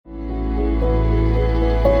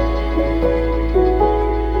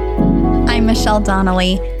Michelle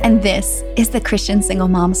Donnelly, and this is the Christian Single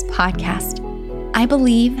Moms Podcast. I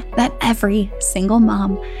believe that every single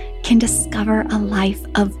mom can discover a life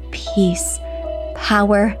of peace,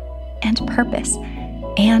 power, and purpose,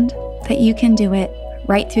 and that you can do it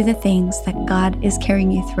right through the things that God is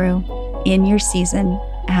carrying you through in your season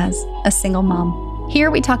as a single mom.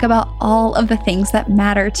 Here we talk about all of the things that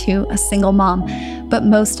matter to a single mom, but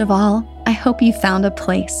most of all, I hope you found a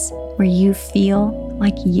place where you feel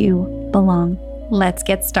like you belong. Let's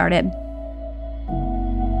get started.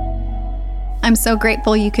 I'm so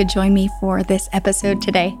grateful you could join me for this episode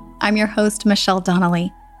today. I'm your host, Michelle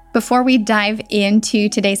Donnelly. Before we dive into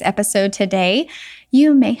today's episode today,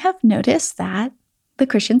 you may have noticed that the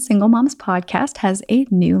Christian Single Moms Podcast has a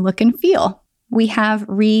new look and feel. We have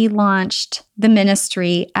relaunched the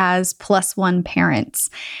ministry as Plus One Parents.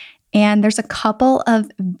 And there's a couple of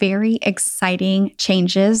very exciting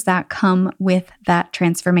changes that come with that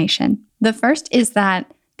transformation. The first is that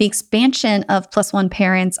the expansion of Plus One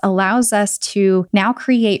Parents allows us to now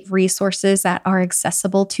create resources that are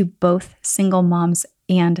accessible to both single moms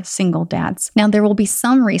and single dads. Now, there will be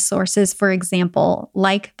some resources, for example,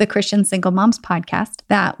 like the Christian Single Moms Podcast,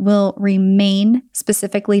 that will remain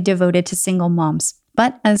specifically devoted to single moms.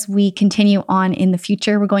 But as we continue on in the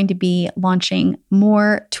future, we're going to be launching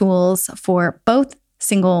more tools for both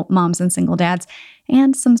single moms and single dads,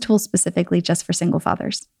 and some tools specifically just for single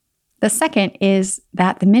fathers. The second is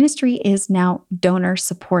that the ministry is now donor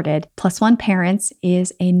supported. Plus One Parents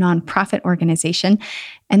is a nonprofit organization,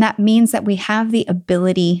 and that means that we have the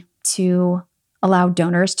ability to allow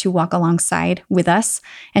donors to walk alongside with us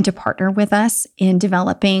and to partner with us in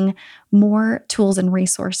developing more tools and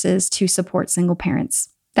resources to support single parents.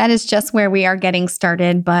 That is just where we are getting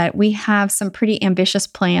started, but we have some pretty ambitious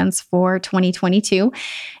plans for 2022.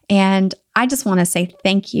 And I just want to say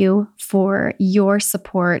thank you for your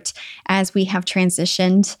support as we have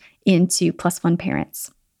transitioned into Plus One Parents.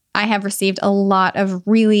 I have received a lot of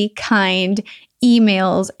really kind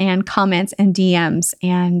emails and comments and DMs,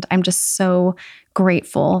 and I'm just so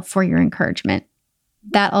grateful for your encouragement.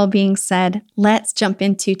 That all being said, let's jump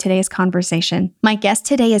into today's conversation. My guest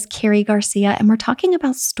today is Karrie Garcia, and we're talking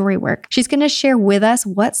about Storywork. She's going to share with us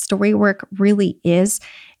what Storywork really is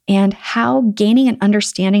and how gaining an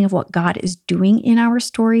understanding of what God is doing in our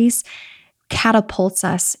stories catapults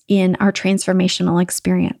us in our transformational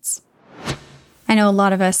experience. I know a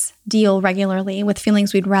lot of us deal regularly with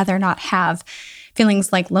feelings we'd rather not have,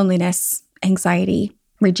 feelings like loneliness, anxiety,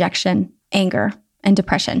 rejection, anger, and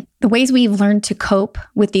depression. The ways we've learned to cope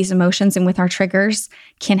with these emotions and with our triggers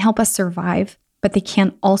can help us survive, but they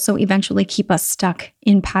can also eventually keep us stuck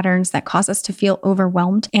in patterns that cause us to feel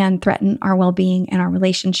overwhelmed and threaten our well-being and our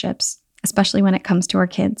relationships, especially when it comes to our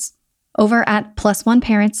kids. Over at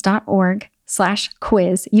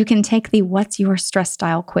plusoneparents.org/quiz, you can take the What's Your Stress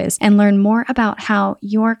Style quiz and learn more about how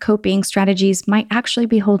your coping strategies might actually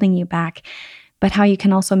be holding you back, but how you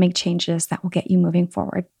can also make changes that will get you moving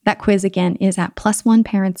forward. That quiz again is at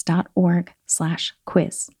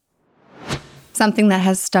plusoneparents.org/quiz. Something that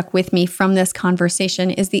has stuck with me from this conversation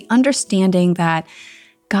is the understanding that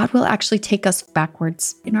God will actually take us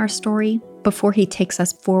backwards in our story before he takes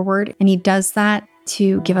us forward. And he does that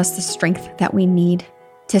to give us the strength that we need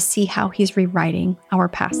to see how he's rewriting our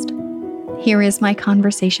past. Here is my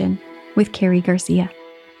conversation with Karrie Garcia.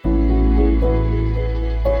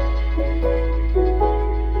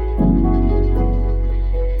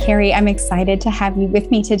 Karrie, I'm excited to have you with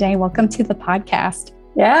me today. Welcome to the podcast.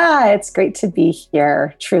 Yeah, it's great to be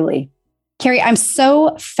here, truly. Karrie, I'm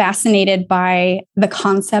so fascinated by the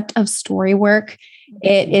concept of Storywork.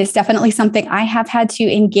 It is definitely something I have had to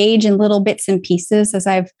engage in little bits and pieces as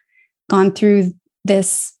I've gone through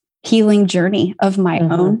this healing journey of my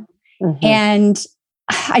own. And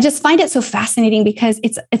I just find it so fascinating because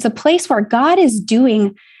it's a place where God is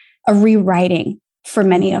doing a rewriting for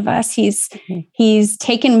many of us. He's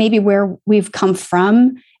taken maybe where we've come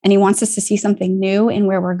from and he wants us to see something new in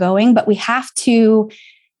where we're going, but we have to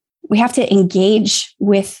engage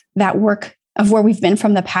with that work of where we've been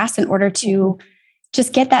from the past in order to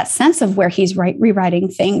just get that sense of where he's rewriting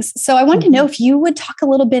things. So I wanted to know if you would talk a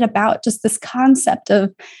little bit about just this concept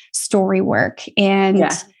of story work and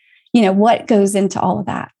what goes into all of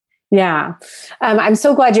that. Yeah. I'm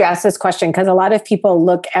so glad you asked this question because a lot of people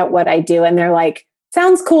look at what I do and they're like,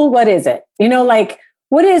 sounds cool. What is it?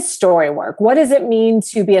 What is story work? What does it mean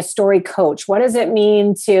to be a story coach? What does it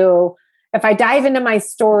mean to, if I dive into my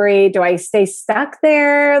story, do I stay stuck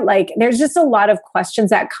there? There's just a lot of questions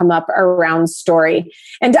that come up around story.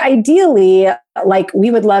 And ideally,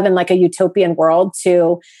 we would love in a utopian world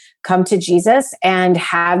to come to Jesus and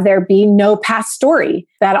have there be no past story.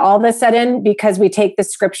 That all of a sudden, because we take the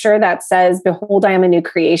scripture that says, behold, I am a new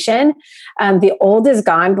creation. The old is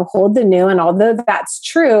gone, behold the new. And although that's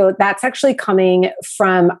true, that's actually coming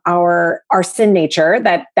from our sin nature,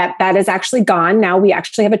 that is actually gone. Now we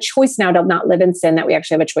actually have a choice now to not live in sin, that we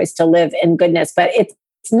actually have a choice to live in goodness. But it's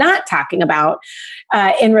not talking about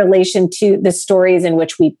in relation to the stories in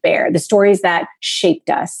which we bear, the stories that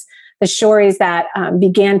shaped us, the stories that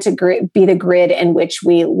began to be the grid in which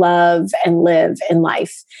we love and live in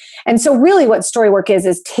life. And so really what Storywork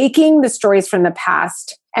is taking the stories from the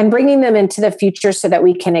past and bringing them into the future so that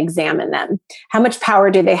we can examine them. How much power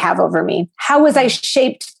do they have over me? How was I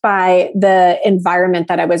shaped by the environment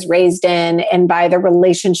that I was raised in and by the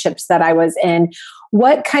relationships that I was in?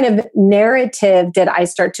 What kind of narrative did I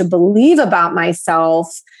start to believe about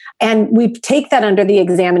myself? And we take that under the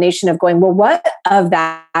examination of going, well, what of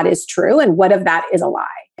that is true and what of that is a lie?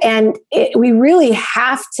 And we really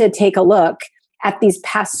have to take a look at these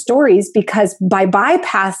past stories, because by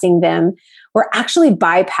bypassing them, we're actually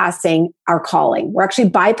bypassing our calling. We're actually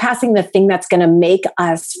bypassing the thing that's going to make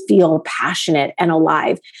us feel passionate and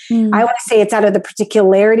alive. I want to say it's out of the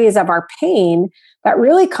particularities of our pain that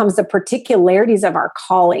really comes the particularities of our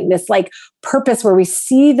calling, this like purpose where we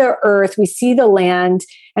see the earth, we see the land,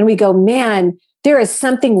 and we go, man, there is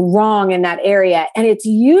something wrong in that area. And it's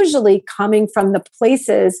usually coming from the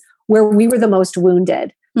places where we were the most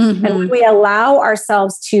wounded. Mm-hmm. And when we allow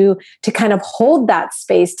ourselves to kind of hold that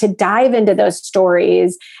space, to dive into those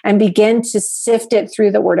stories and begin to sift it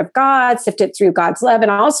through the Word of God, sift it through God's love, and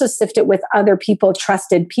also sift it with other people,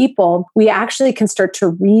 trusted people, we actually can start to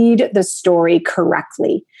read the story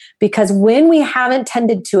correctly. Because when we haven't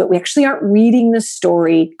tended to it, we actually aren't reading the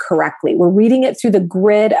story correctly. We're reading it through the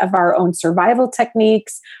grid of our own survival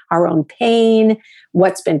techniques, our own pain,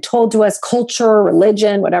 what's been told to us, culture,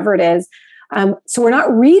 religion, whatever it is. So we're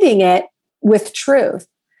not reading it with truth.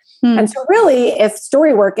 And so really, if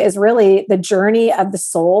Storywork is really the journey of the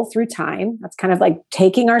soul through time, that's kind of like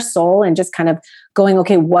taking our soul and just kind of going,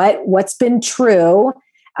 okay, what's been true?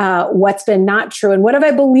 What's been not true? And what have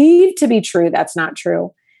I believed to be true that's not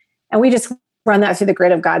true? And we just run that through the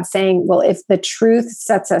grid of God, saying, well, if the truth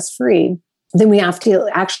sets us free, then we have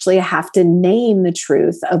to name the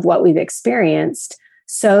truth of what we've experienced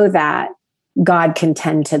so that God can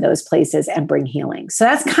tend to those places and bring healing. So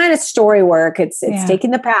that's kind of Storywork. It's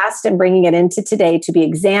taking the past and bringing it into today to be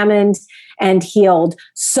examined and healed,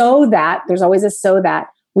 so that there's always a so that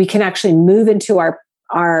we can actually move into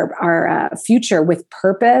our future with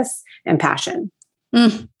purpose and passion.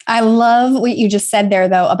 I love what you just said there,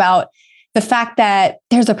 though, about the fact that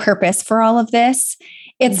there's a purpose for all of this.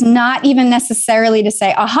 It's not even necessarily to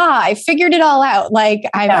say, aha, I figured it all out. Like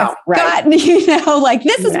I've got, like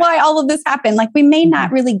this is why all of this happened. Like we may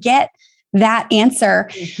not really get that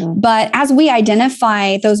answer. But as we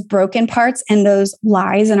identify those broken parts and those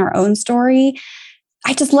lies in our own story,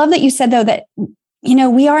 I just love that you said, though, that, you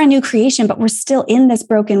know, we are a new creation, but we're still in this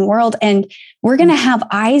broken world, and we're going to have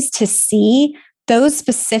eyes to see those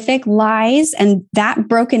specific lies and that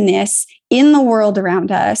brokenness in the world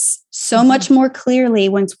around us so much more clearly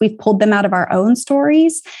once we've pulled them out of our own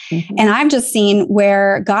stories. And I've just seen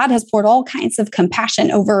where God has poured all kinds of compassion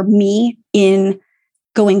over me in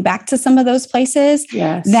going back to some of those places,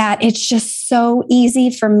 that it's just so easy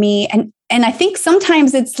for me. And I think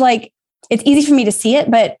sometimes it's like, it's easy for me to see it,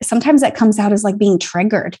 but sometimes that comes out as like being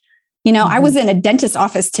triggered. You know, I was in a dentist's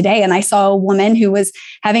office today and I saw a woman who was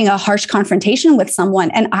having a harsh confrontation with someone.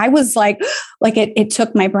 And I was like it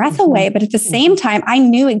took my breath away. But at the same time, I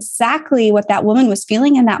knew exactly what that woman was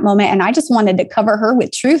feeling in that moment. And I just wanted to cover her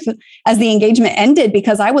with truth as the engagement ended,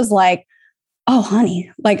 because I was like, oh,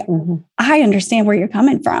 honey, like I understand where you're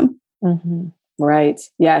coming from. Right.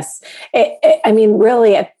 Yes. I mean,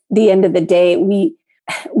 really, at the end of the day, we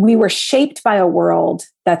were shaped by a world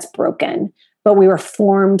that's broken, but we were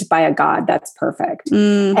formed by a God that's perfect.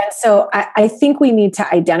 And so I think we need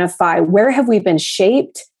to identify, where have we been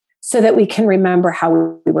shaped so that we can remember how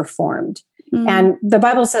we were formed. And the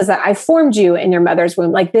Bible says that I formed you in your mother's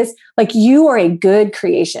womb like this, like you are a good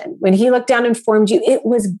creation. When he looked down and formed you, it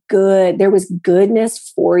was good. There was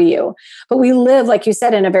goodness for you. But we live, like you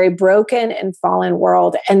said, in a very broken and fallen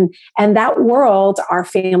world. And that world, our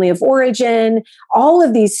family of origin, all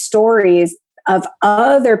of these stories of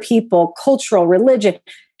other people, cultural, religion,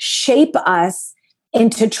 shape us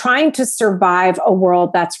into trying to survive a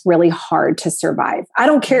world that's really hard to survive. I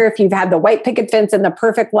don't care if you've had the white picket fence and the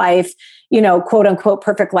perfect life, quote unquote,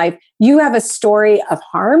 perfect life. You have a story of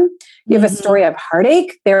harm. You have a story of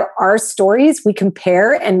heartache. There are stories we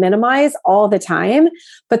compare and minimize all the time.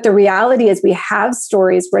 But the reality is we have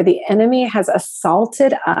stories where the enemy has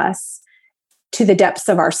assaulted us to the depths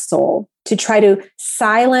of our soul to try to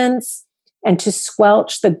silence and to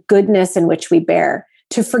squelch the goodness in which we bear,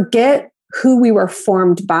 to forget who we were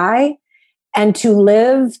formed by, and to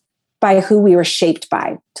live by who we were shaped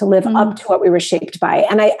by, to live up to what we were shaped by.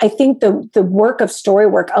 And I think the work of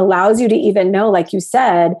Storywork allows you to even know, like you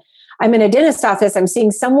said, I'm in a dentist office, I'm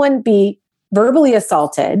seeing someone be verbally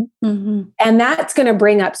assaulted, and that's going to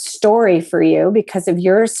bring up story for you because of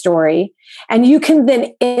your story. And you can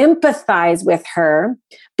then empathize with her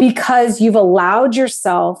because you've allowed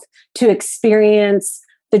yourself to experience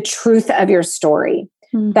the truth of your story.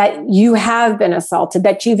 That you have been assaulted,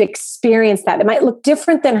 that you've experienced that. It might look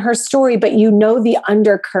different than her story, but you know the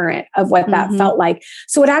undercurrent of what that felt like.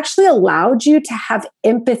 So it actually allowed you to have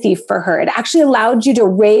empathy for her. It actually allowed you to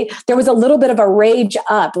rage. There was a little bit of a rage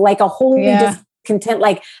up, like a holy discontent,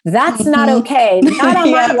 like that's not okay. Not on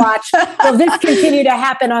my watch. Will this continue to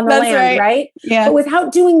happen on the land, right? Yeah. But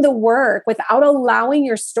without doing the work, without allowing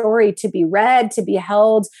your story to be read, to be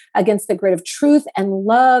held against the grid of truth and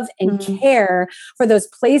love and care for those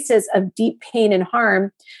places of deep pain and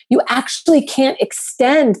harm, you actually can't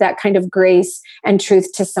extend that kind of grace and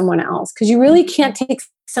truth to someone else because you really can't take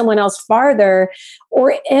someone else farther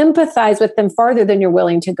or empathize with them farther than you're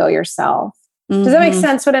willing to go yourself. Does that make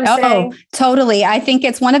sense what I'm saying? Totally. I think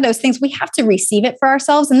it's one of those things we have to receive it for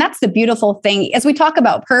ourselves. And that's the beautiful thing. As we talk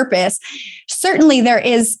about purpose, certainly there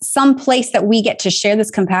is some place that we get to share this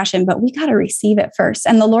compassion, but we got to receive it first.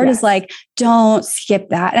 And the Lord is like, don't skip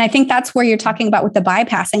that. And I think that's where you're talking about with the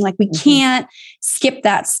bypassing, like we can't skip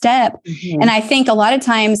that step. And I think a lot of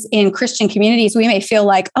times in Christian communities, we may feel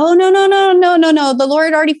like, oh, no. The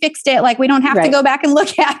Lord already fixed it. Like we don't have to go back and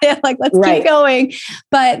look at it. Like, let's keep going.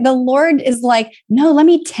 But the Lord is like, no, let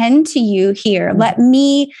me tend to you here. Let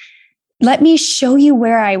me show you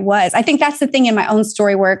where I was. I think that's the thing in my own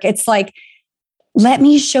story work. It's like, let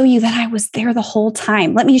me show you that I was there the whole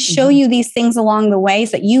time. Let me show you these things along the way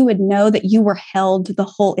so that you would know that you were held the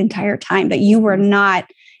whole entire time, that you were not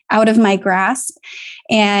out of my grasp.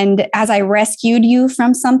 And as I rescued you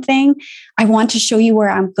from something, I want to show you where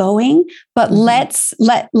I'm going, but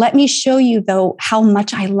let me show you though, how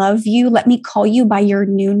much I love you. Let me call you by your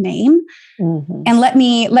new name. And let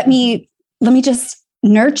me just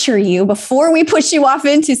nurture you before we push you off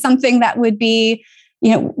into something that would be,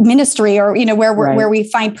 ministry or, where we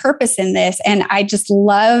find purpose in this. And I just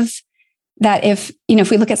love that if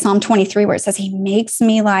we look at Psalm 23, where it says, he makes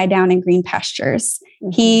me lie down in green pastures,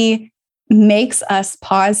 he makes us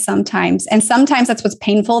pause sometimes. And sometimes that's what's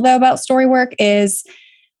painful though about story work is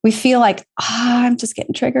we feel like, I'm just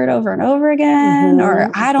getting triggered over and over again, or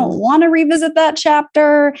I don't want to revisit that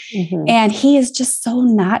chapter. And he is just so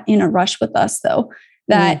not in a rush with us though,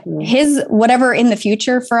 that his whatever in the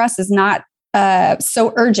future for us is not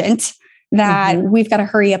so urgent that we've got to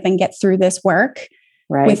hurry up and get through this work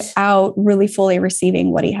without really fully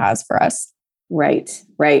receiving what he has for us. Right.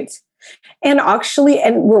 And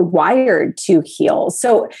we're wired to heal.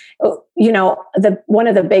 So, one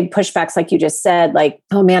of the big pushbacks, like you just said, like,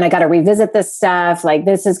 oh man, I got to revisit this stuff. Like,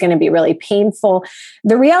 this is going to be really painful.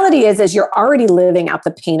 The reality is you're already living out the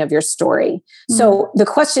pain of your story. So the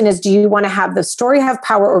question is, do you want to have the story have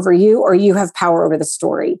power over you, or you have power over the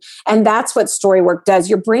story? And that's what story work does.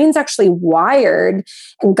 Your brain's actually wired,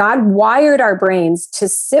 and God wired our brains to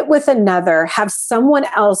sit with another, have someone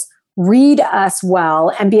else read us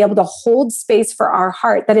well and be able to hold space for our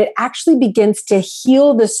heart, that it actually begins to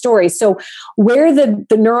heal the story. So where the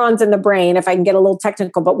neurons in the brain, if I can get a little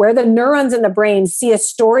technical, but where the neurons in the brain see a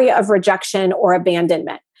story of rejection or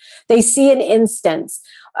abandonment, they see an instance.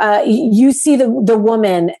 You see the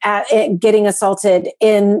woman getting assaulted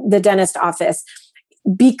in the dentist office.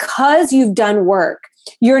 Because you've done work,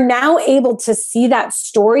 you're now able to see that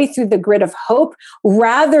story through the grid of hope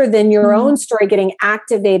rather than your own story getting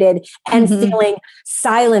activated and feeling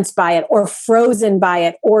silenced by it or frozen by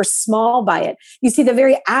it or small by it. You see, the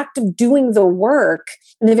very act of doing the work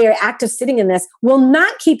and the very act of sitting in this will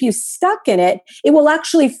not keep you stuck in it. It will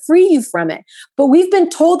actually free you from it. But we've been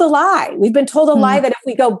told a lie. We've been told a lie that if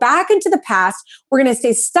we go back into the past, we're going to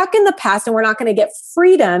stay stuck in the past and we're not going to get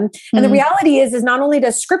freedom. And the reality is not only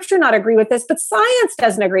does scripture not agree with this, but science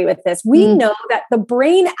doesn't agree with this. We know that the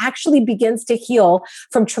brain actually begins to heal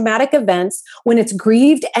from traumatic events when it's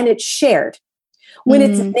grieved and it's shared. when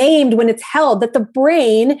it's named, when it's held, that the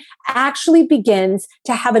brain actually begins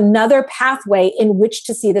to have another pathway in which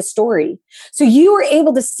to see the story. So you were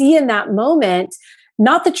able to see in that moment,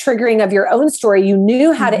 not the triggering of your own story. You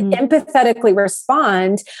knew how to empathetically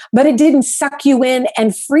respond, but it didn't suck you in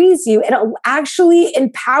and freeze you. It actually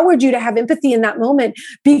empowered you to have empathy in that moment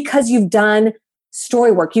because you've done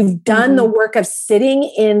story work. You've done the work of sitting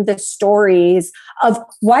in the stories of,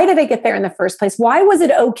 why did I get there in the first place? Why was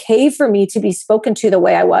it okay for me to be spoken to the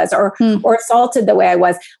way I was, or assaulted the way I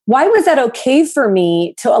was? Why was that okay for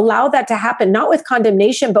me to allow that to happen? Not with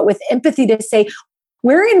condemnation, but with empathy, to say,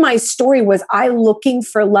 where in my story was I looking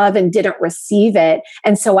for love and didn't receive it?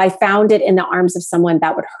 And so I found it in the arms of someone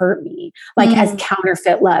that would hurt me, like as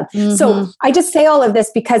counterfeit love. So I just say all of this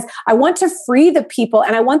because I want to free the people,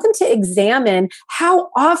 and I want them to examine how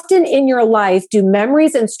often in your life do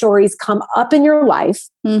memories and stories come up in your life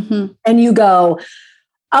and you go,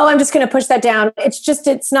 oh, I'm just going to push that down.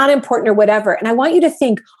 It's not important or whatever. And I want you to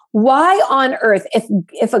think, why on earth,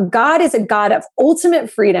 if a God is a God of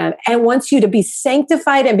ultimate freedom and wants you to be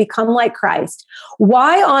sanctified and become like Christ,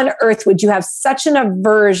 why on earth would you have such an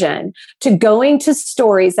aversion to going to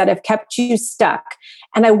stories that have kept you stuck?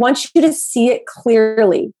 And I want you to see it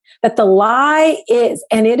clearly, that the lie is,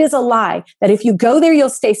 and it is a lie, that if you go there, you'll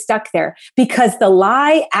stay stuck there, because the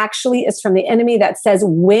lie actually is from the enemy that says,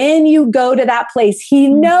 when you go to that place, he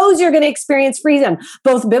knows you're going to experience freedom,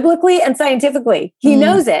 both biblically and scientifically. He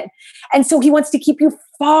knows it. And so he wants to keep you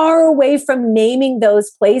far away from naming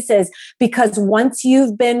those places, because once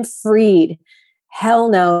you've been freed, hell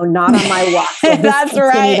no, not on my watch. That's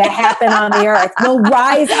right. To happen on the earth will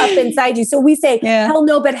rise up inside you. So we say, hell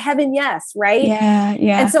no, but heaven, yes, right? Yeah.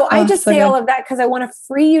 And so I just say all of that because I want to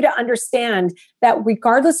free you to understand that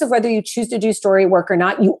regardless of whether you choose to do story work or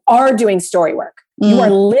not, you are doing story work. You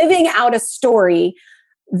are living out a story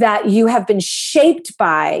that you have been shaped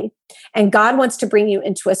by, and God wants to bring you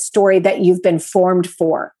into a story that you've been formed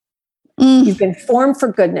for. You've been formed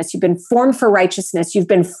for goodness. You've been formed for righteousness. You've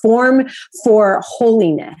been formed for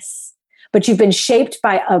holiness, but you've been shaped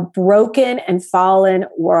by a broken and fallen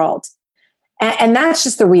world. And that's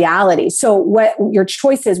just the reality. So what your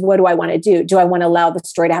choice is, what do I want to do? Do I want to allow the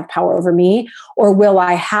story to have power over me? Or will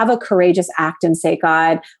I have a courageous act and say,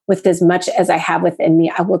 God, with as much as I have within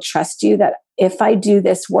me, I will trust you that if I do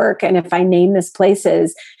this work and if I name these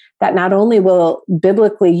places, that not only will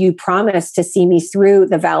biblically you promise to see me through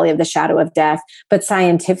the valley of the shadow of death, but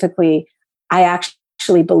scientifically, I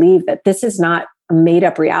actually believe that this is not a made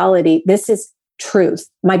up reality. This is truth.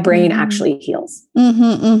 My brain actually heals.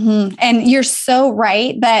 And you're so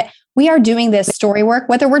right that we are doing this story work,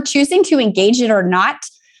 whether we're choosing to engage it or not.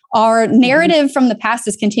 Our narrative from the past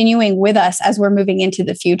is continuing with us as we're moving into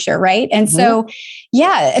the future, right? And so,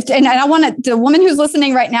 and I want the woman who's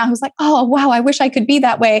listening right now, who's like, oh, wow, I wish I could be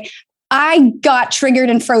that way. I got triggered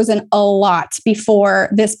and frozen a lot before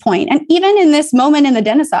this point. And even in this moment in the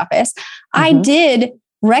dentist's office, I did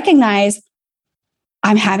recognize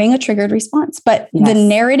I'm having a triggered response, but the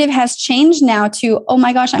narrative has changed now to, oh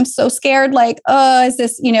my gosh, I'm so scared. Like, is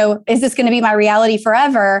this going to be my reality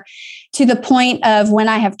forever? To the point of when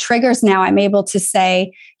I have triggers now, I'm able to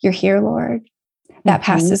say, you're here, Lord. That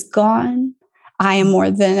past is gone. I am more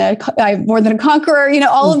than a conqueror,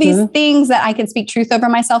 all of these things that I can speak truth over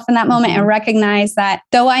myself in that moment and recognize that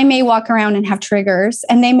though I may walk around and have triggers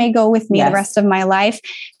and they may go with me the rest of my life,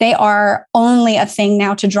 they are only a thing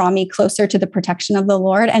now to draw me closer to the protection of the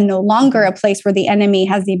Lord and no longer a place where the enemy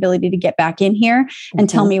has the ability to get back in here and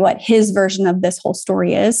tell me what his version of this whole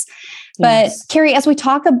story is. But Karrie, as we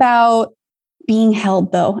talk about being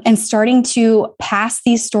held though, and starting to pass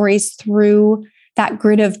these stories through that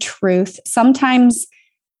grid of truth. Sometimes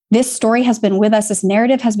this story has been with us, this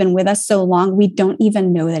narrative has been with us so long, we don't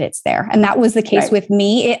even know that it's there. And that was the case with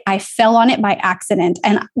me. I fell on it by accident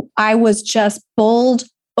and I was just bowled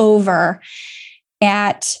over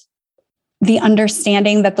at the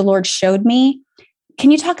understanding that the Lord showed me.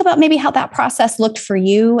 Can you talk about maybe how that process looked for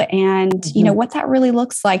you and, what that really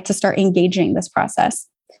looks like to start engaging this process?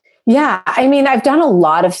 Yeah. I mean, I've done a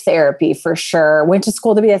lot of therapy for sure. Went to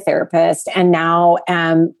school to be a therapist and now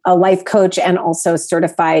am a life coach and also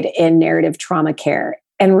certified in narrative trauma care.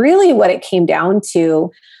 And really what it came down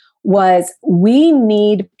to was we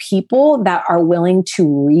need people that are willing to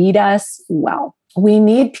read us well. We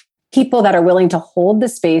need people that are willing to hold the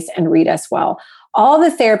space and read us well. All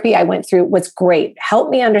the therapy I went through was great.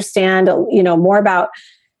 Helped me understand, more about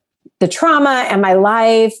the trauma and my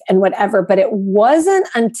life and whatever. But it wasn't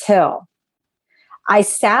until I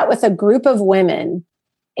sat with a group of women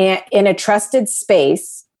in a trusted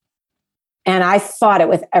space, and I fought it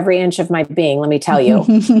with every inch of my being, let me tell you.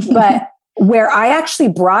 But where I actually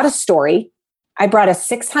brought a story. I brought a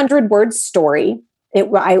 600-word story.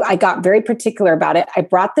 I got very particular about it. I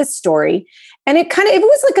brought this story, and it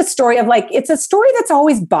was like a story of like, it's a story that's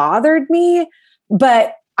always bothered me,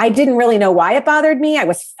 but I didn't really know why it bothered me. I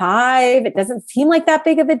was 5. It doesn't seem like that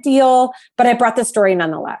big of a deal, but I brought the story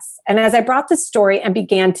nonetheless. And as I brought the story and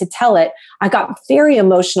began to tell it, I got very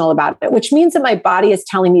emotional about it, which means that my body is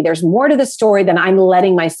telling me there's more to the story than I'm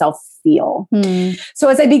letting myself feel. So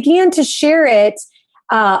as I began to share it,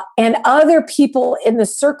 and other people in the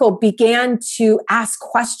circle began to ask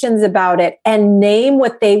questions about it and name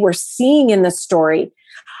what they were seeing in the story,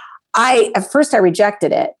 at first I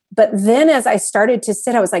rejected it. But then as I started to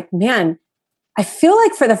sit, I was like, man, I feel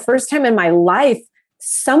like for the first time in my life,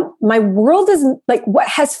 my world is like, what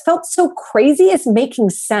has felt so crazy is making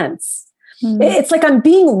sense. It's like I'm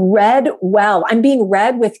being read well. I'm being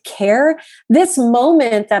read with care. This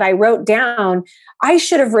moment that I wrote down, I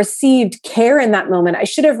should have received care in that moment. I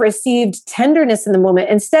should have received tenderness in the moment.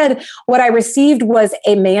 Instead, what I received was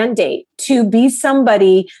a mandate to be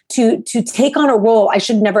somebody, to take on a role I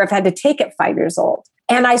should never have had to take at 5 years old.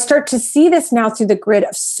 And I start to see this now through the grid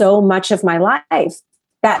of so much of my life.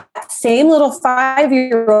 That same little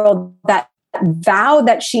 5-year-old, that vow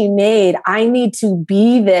that she made, I need to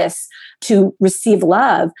be this to receive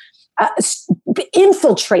love,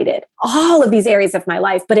 infiltrated all of these areas of my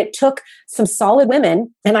life. But it took some solid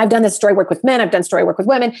women, and I've done this story work with men, I've done story work with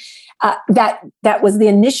women, that was the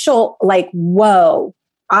initial like, whoa,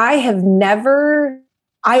 I have never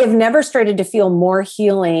started to feel more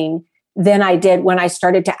healing than I did when I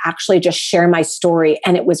started to actually just share my story,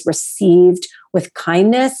 and it was received with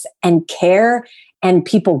kindness and care, and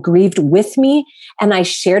people grieved with me, and I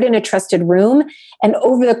shared in a trusted room. And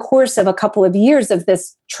over the course of a couple of years of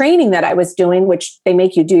this training that I was doing, which they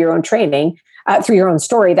make you do your own training through your own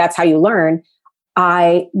story, that's how you learn,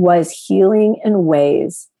 I was healing in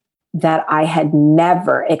ways that I had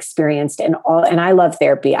never experienced and I love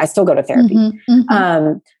therapy. I still go to therapy.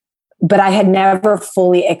 But I had never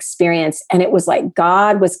fully experienced. And it was like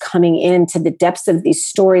God was coming into the depths of these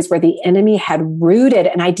stories where the enemy had rooted,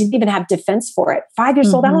 and I didn't even have defense for it. 5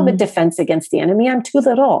 years old, I don't have a defense against the enemy. I'm too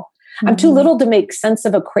little. I'm too little to make sense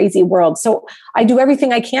of a crazy world. So I do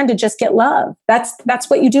everything I can to just get love. That's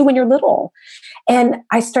what you do when you're little. And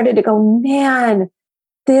I started to go, man,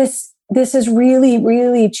 this is really,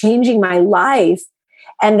 really changing my life.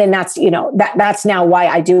 And then that's now why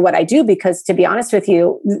I do what I do, because to be honest with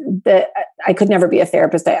you, I could never be a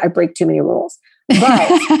therapist. I break too many rules, but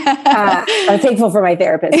I'm thankful for my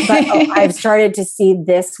therapist. But I've started to see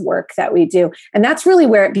this work that we do. And that's really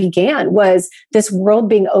where it began, was this world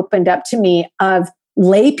being opened up to me of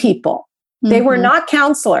lay people. They were not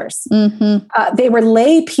counselors. They were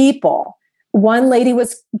lay people. One lady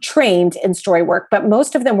was trained in story work, but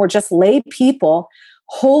most of them were just lay people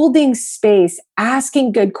holding space,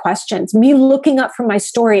 asking good questions, me looking up from my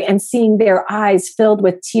story and seeing their eyes filled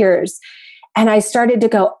with tears. And I started to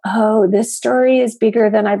go, oh, this story is bigger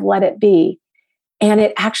than I've let it be. And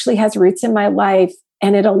it actually has roots in my life.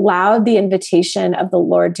 And it allowed the invitation of the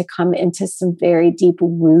Lord to come into some very deep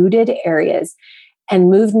rooted areas and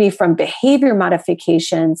move me from behavior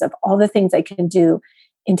modifications of all the things I can do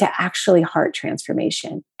into actually heart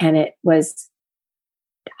transformation. And it was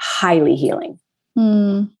highly healing.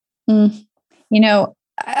 I'm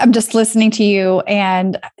just listening to you,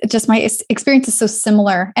 and just my experience is so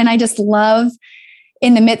similar. And I just love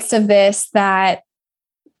in the midst of this that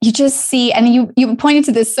you just see, and you pointed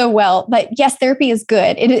to this so well, but yes, therapy is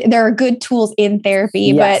good. There are good tools in therapy,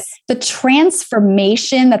 yes. But the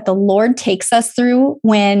transformation that the Lord takes us through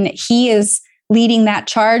when He is leading that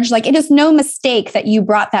charge, like, it is no mistake that you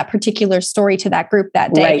brought that particular story to that group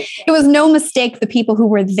that day. Right. It was no mistake the people who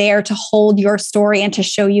were there to hold your story and to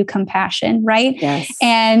show you compassion, right? Yes.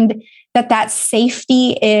 And that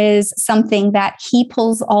safety is something that He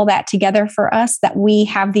pulls all that together for us, that we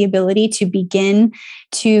have the ability to begin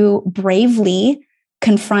to bravely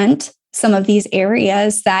confront some of these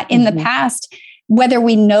areas that in the past, whether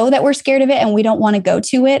we know that we're scared of it and we don't want to go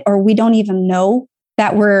to it, or we don't even know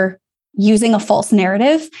that we're using a false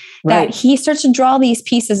narrative, right, that He starts to draw these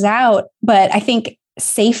pieces out. But I think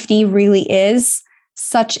safety really is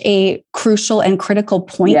such a crucial and critical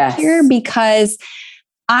point here, because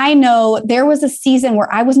I know there was a season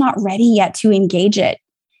where I was not ready yet to engage it,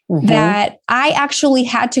 that I actually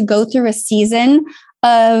had to go through a season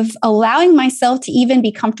of allowing myself to even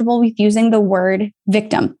be comfortable with using the word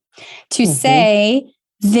victim, to say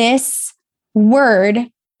this word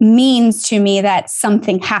means to me that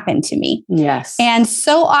something happened to me. Yes. And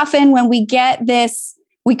so often when we get this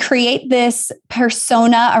we create this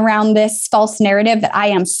persona around this false narrative that I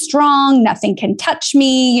am strong, nothing can touch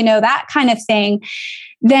me, that kind of thing,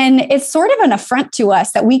 then it's sort of an affront to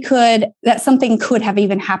us that something could have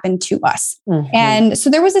even happened to us. And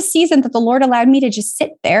so there was a season that the Lord allowed me to just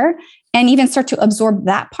sit there and even start to absorb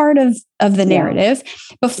that part of the narrative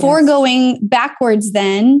before going backwards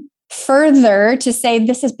then further to say,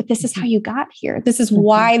 this is how you got here. This is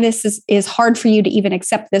why this is hard for you to even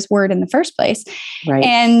accept this word in the first place. Right.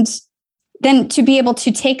 And then to be able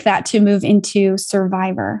to take that to move into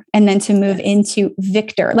survivor and then to move into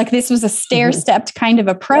victor. Like this was a stair-stepped kind of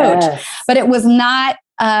approach, but it was not,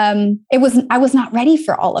 I was not ready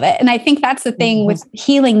for all of it. And I think that's the thing with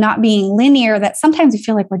healing not being linear, that sometimes we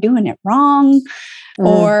feel like we're doing it wrong.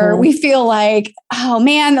 Or we feel like, oh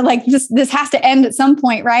man, like this has to end at some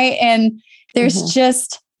point, right? And there's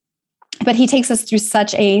but he takes us through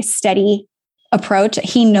such a steady approach.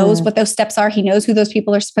 He knows what those steps are. He knows who those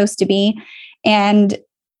people are supposed to be. And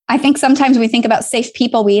I think sometimes we think about safe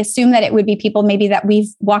people, we assume that it would be people maybe that we've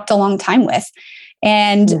walked a long time with.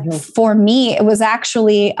 And for me, it was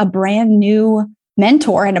actually a brand new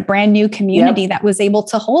mentor and a brand new community that was able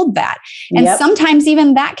to hold that. And sometimes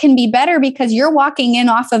even that can be better because you're walking in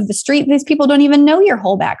off of the street. These people don't even know your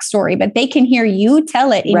whole backstory, but they can hear you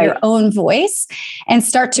tell it in your own voice and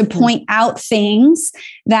start to point out things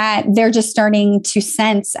that they're just starting to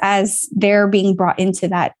sense as they're being brought into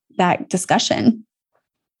that discussion.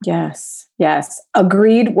 Yes.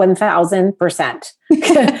 Agreed 1000%.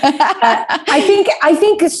 I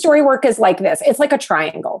think Storywork is like this. It's like a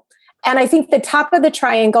triangle. And I think the top of the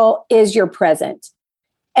triangle is your present.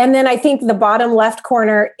 And then I think the bottom left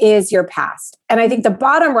corner is your past. And I think the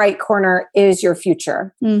bottom right corner is your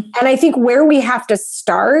future. And I think where we have to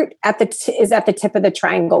start is at the tip of the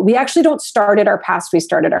triangle. We actually don't start at our past. We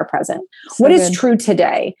start at our present. So what is true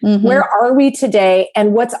today? Where are we today?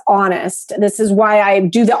 And what's honest? This is why I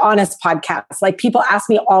do the honest podcast. Like people ask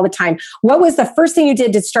me all the time, what was the first thing you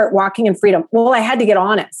did to start walking in freedom? Well, I had to get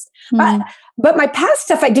honest. But my past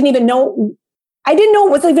stuff, I didn't even know. I didn't know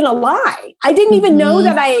it was even a lie. I didn't even know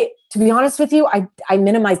that to be honest with you, I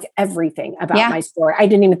minimized everything about my story. I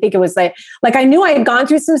didn't even think it was like I knew I had gone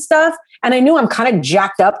through some stuff and I knew I'm kind of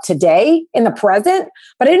jacked up today in the present,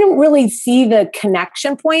 but I didn't really see the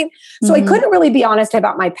connection point. So I couldn't really be honest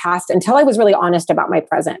about my past until I was really honest about my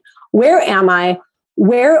present. Where am I?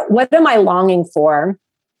 What am I longing for?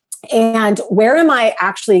 And where am I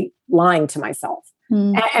actually lying to myself?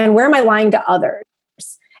 And where am I lying to others?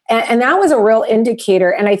 And that was a real indicator.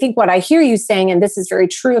 And I think what I hear you saying, and this is very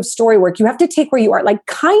true of Storywork, you have to take where you are. Like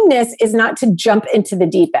kindness is not to jump into the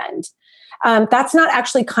deep end. That's not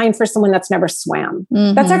actually kind for someone that's never swam.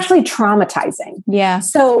 That's actually traumatizing. Yeah.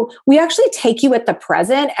 So we actually take you at the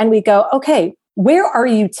present and we go, okay, where are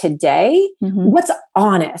you today? What's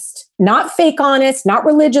honest? Not fake honest, not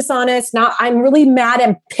religious honest, not I'm really mad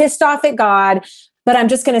and pissed off at God. But I'm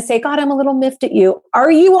just going to say, God, I'm a little miffed at you.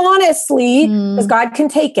 Are you honestly? Because God can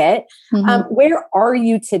take it. Where are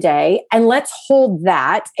you today? And let's hold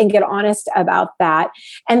that and get honest about that.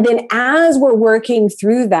 And then as we're working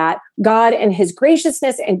through that, God and his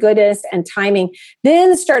graciousness and goodness and timing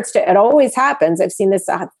then starts to, it always happens. I've seen this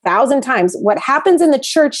 1,000 times. What happens in the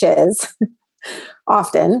church is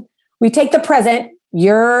often we take the present,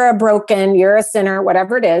 you're a broken, you're a sinner,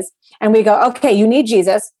 whatever it is. And we go, okay, you need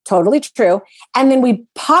Jesus. Totally true. And then we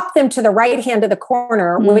pop them to the right hand of the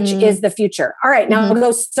corner, which is the future. All right, now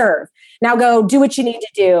go serve. Now go do what you need to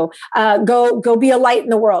do. Go be a light in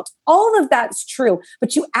the world. All of that's true,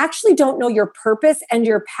 but you actually don't know your purpose and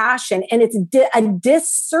your passion. And it's a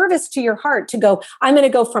disservice to your heart to go, I'm going to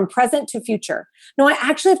go from present to future. No, I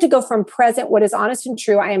actually have to go from present, what is honest and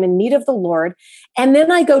true. I am in need of the Lord. And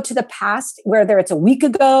then I go to the past, whether it's a week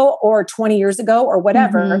ago or 20 years ago or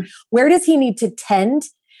whatever. Where does he need to tend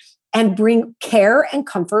and bring care and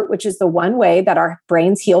comfort, which is the one way that our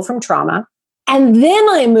brains heal from trauma. And then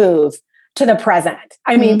I move to the present.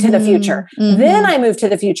 To the future. Then I move to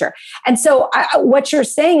the future. And so what you're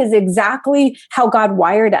saying is exactly how God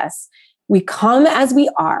wired us. We come as we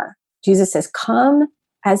are. Jesus says, come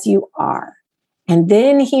as you are. And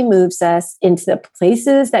then he moves us into the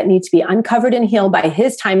places that need to be uncovered and healed by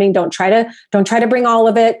his timing. Don't try to bring all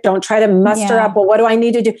of it. Don't try to muster up, well, what do I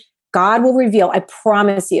need to do? God will reveal. I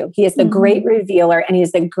promise you, he is the great revealer and he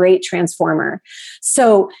is the great transformer.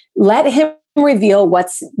 So let him reveal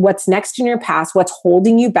what's next in your past, what's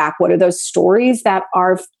holding you back. What are those stories that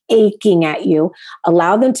are aching at you?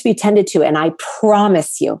 Allow them to be tended to. And I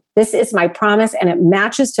promise you, this is my promise, and it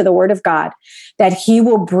matches to the word of God, that he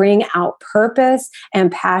will bring out purpose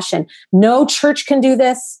and passion. No church can do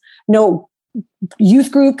this. No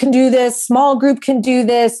youth group can do this, small group can do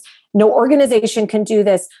this, no organization can do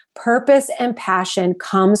this. Purpose and passion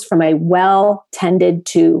comes from a well-tended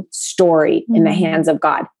to story in the hands of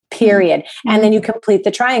God, period. And then you complete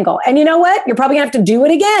the triangle. And you know what? You're probably gonna have to do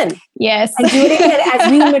it again. Yes. And do it again.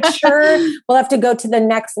 As we mature, we'll have to go to the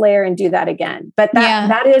next layer and do that again. But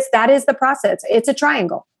that is the process. It's a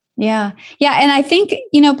triangle. Yeah. Yeah. And I think,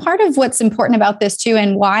 part of what's important about this too,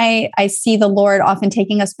 and why I see the Lord often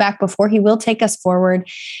taking us back before he will take us forward,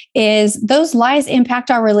 is those lies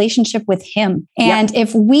impact our relationship with him. And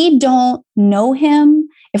if we don't know him,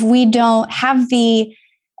 if we don't have the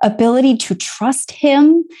ability to trust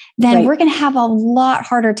him, then we're going to have a lot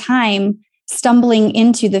harder time stumbling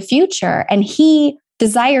into the future. And he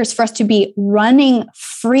desires for us to be running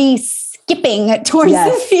free, skipping towards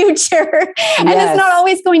the future. And it's not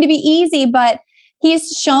always going to be easy, but he's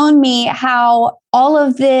shown me how all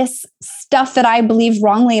of this stuff that I believe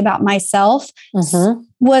wrongly about myself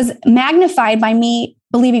was magnified by me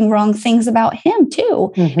believing wrong things about him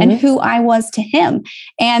too, and who I was to him.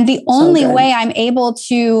 And the only way I'm able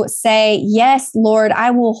to say, yes, Lord,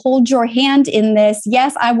 I will hold your hand in this.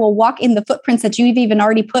 Yes, I will walk in the footprints that you've even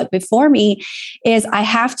already put before me, is I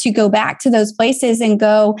have to go back to those places and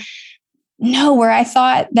go, no, where I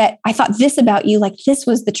thought this about you, like this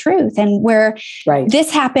was the truth. And where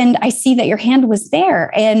this happened, I see that your hand was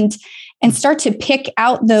there, and start to pick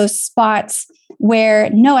out those spots where,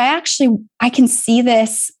 no, I can see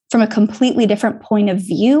this from a completely different point of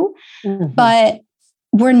view, but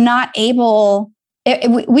we're not able,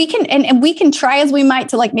 we can try as we might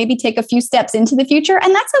to like maybe take a few steps into the future,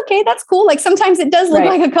 and that's okay. That's cool. Like sometimes it does look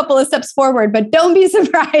like a couple of steps forward, but don't be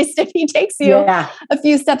surprised if he takes you a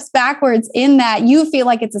few steps backwards in that you feel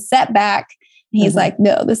like it's a setback. He's like,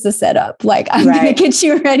 no, this is a setup. Like, I'm going to get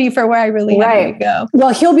you ready for where I really am to go.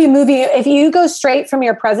 Well, he'll be moving. If you go straight from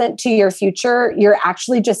your present to your future, you're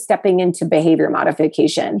actually just stepping into behavior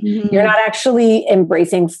modification. You're not actually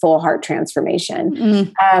embracing full heart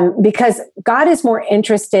transformation, because God is more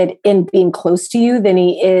interested in being close to you than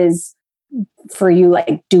he is for you,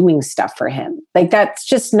 like doing stuff for him. Like that's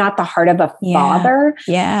just not the heart of a father.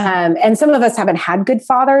 And some of us haven't had good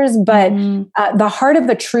fathers, but the heart of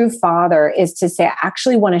a true father is to say, I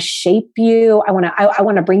actually want to shape you. I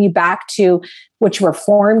want to bring you back to what you were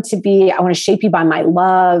formed to be. I want to shape you by my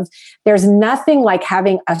love. There's nothing like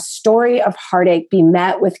having a story of heartache be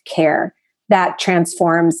met with care that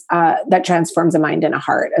transforms a mind and a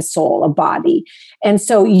heart, a soul, a body. And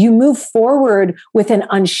so you move forward with an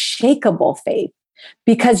unshakable faith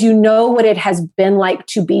because you know what it has been like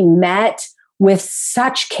to be met with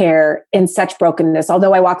such care in such brokenness.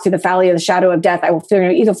 Although I walk through the valley of the shadow of death, I will fear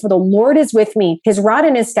no evil, for the Lord is with me. His rod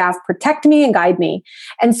and his staff protect me and guide me.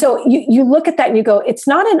 And so you look at that and you go, it's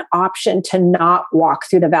not an option to not walk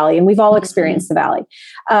through the valley. And we've all experienced the valley,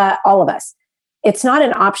 all of us. It's not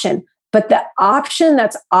an option. But the option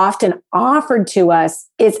that's often offered to us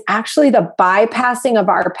is actually the bypassing of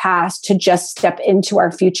our past to just step into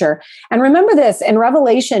our future. And remember this, in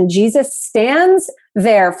Revelation, Jesus stands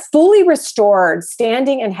there fully restored,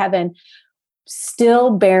 standing in heaven,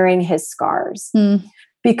 still bearing his scars.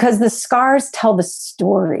 Because the scars tell the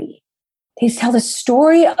story. They tell the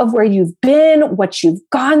story of where you've been, what you've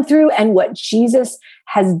gone through, and what Jesus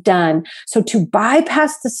has done. So to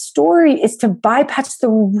bypass the story is to bypass the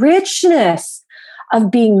richness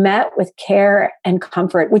of being met with care and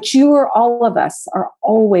comfort, which you or all of us are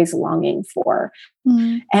always longing for.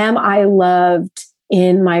 Am I loved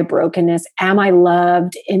in my brokenness? Am I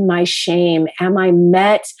loved in my shame? Am I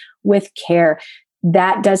met with care?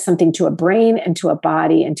 That does something to a brain and to a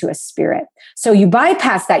body and to a spirit. So you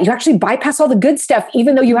bypass that. You actually bypass all the good stuff,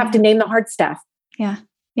 even though you have to name the hard stuff.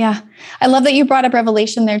 Yeah. I love that you brought up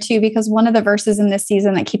Revelation there too, because one of the verses in this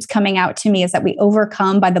season that keeps coming out to me is that we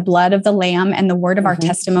overcome by the blood of the Lamb and the word of our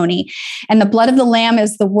testimony. And the blood of the Lamb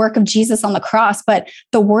is the work of Jesus on the cross, but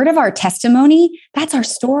the word of our testimony, that's our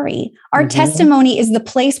story. Our testimony is the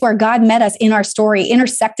place where God met us in our story,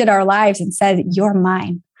 intersected our lives and said, you're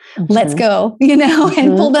mine. Let's go,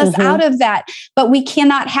 and pulled us out of that. But we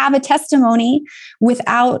cannot have a testimony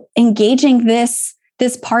without engaging this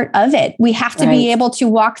part of it. We have to be able to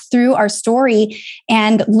walk through our story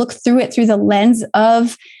and look through it through the lens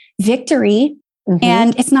of victory.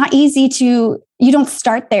 And it's not easy you don't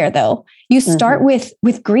start there though. You start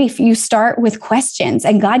with grief. You start with questions,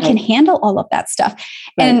 and God can handle all of that stuff.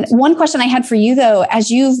 And one question I had for you though, as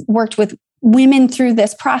you've worked with women through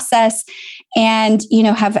this process and,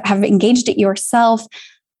 have engaged it yourself,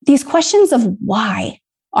 these questions of why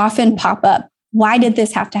often pop up. Why did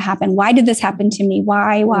this have to happen? Why did this happen to me?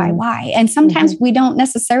 Why? And sometimes we don't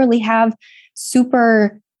necessarily have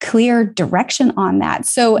super clear direction on that.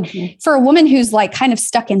 So for a woman who's like kind of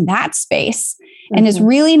stuck in that space and is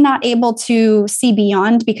really not able to see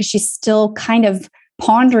beyond because she's still kind of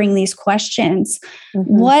pondering these questions,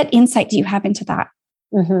 what insight do you have into that?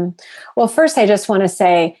 Well, first, I just want to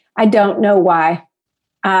say, I don't know why.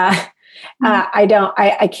 I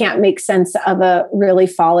can't make sense of a really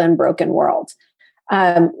fallen, broken world.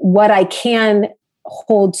 What I can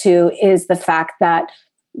hold to is the fact that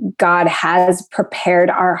God has prepared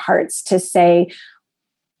our hearts to say,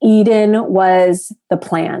 Eden was the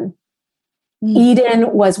plan.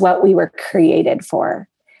 Eden was what we were created for.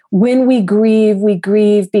 When we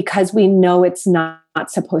grieve because we know it's not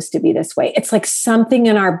supposed to be this way. It's like something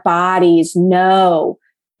in our bodies know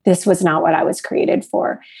this was not what I was created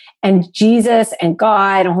for. And Jesus and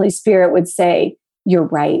God and Holy Spirit would say, you're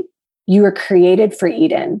right. You were created for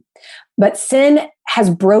Eden. But sin has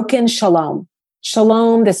broken shalom.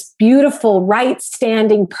 Shalom, this beautiful,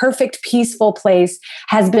 right-standing, perfect, peaceful place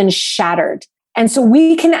has been shattered. And so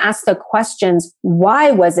we can ask the questions, why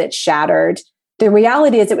was it shattered? The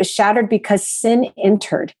reality is it was shattered because sin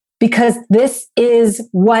entered. Because this is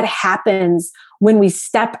what happens when we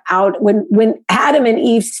step out, when Adam and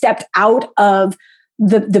Eve stepped out of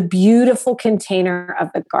the beautiful container of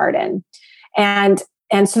the garden. And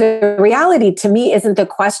so the reality to me isn't the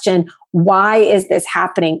question, why is this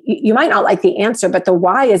happening? You might not like the answer, but the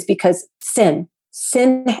why is because sin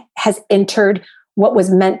has entered what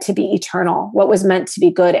was meant to be eternal, what was meant to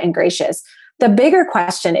be good and gracious. The bigger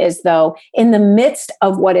question is, though, in the midst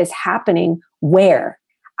of what is happening, where?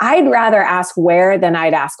 I'd rather ask where than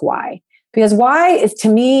I'd ask why. Because why is, to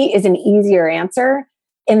me, is an easier answer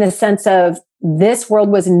in the sense of this world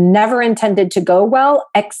was never intended to go well,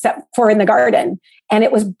 except for in the garden. And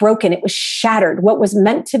it was broken. It was shattered. What was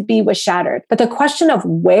meant to be was shattered. But the question of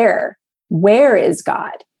where is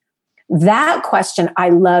God? That question I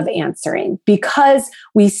love answering, because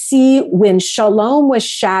we see when shalom was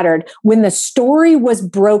shattered, when the story was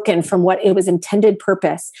broken from what it was intended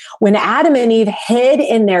purpose, when Adam and Eve hid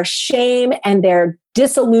in their shame and their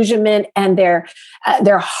disillusionment and their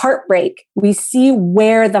heartbreak, we see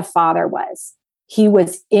where the Father was. He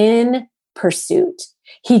was in pursuit.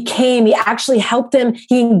 He came, he actually helped them.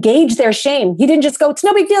 He engaged their shame. He didn't just go, it's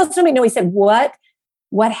no big deal. It's no big deal. No, he said, what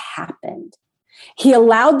happened? He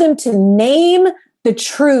allowed them to name the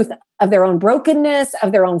truth of their own brokenness,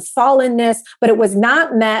 of their own fallenness, but it was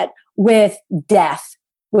not met with death,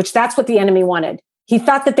 which that's what the enemy wanted. He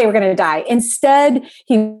thought that they were going to die. Instead,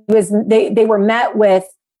 they were met with,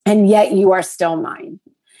 and yet you are still mine.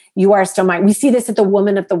 You are still mine. We see this at the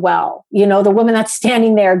woman at the well, the woman that's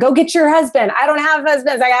standing there. Go get your husband. I don't have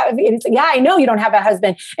husbands. Yeah, I know you don't have a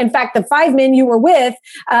husband. In fact, the 5 men you were with,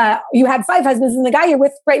 you had 5 husbands, and the guy you're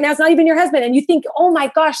with right now is not even your husband. And you think, oh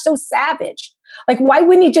my gosh, so savage. Like, why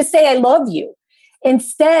wouldn't he just say, I love you?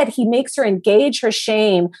 Instead, he makes her engage her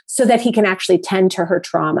shame so that he can actually tend to her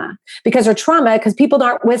trauma. Because people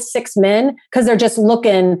aren't with 6 men because they're just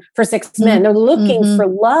looking for 6 men. They're looking for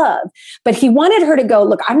love. But he wanted her to go,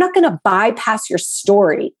 look, I'm not going to bypass your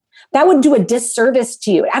story. That would do a disservice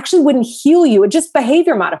to you. It actually wouldn't heal you. It would just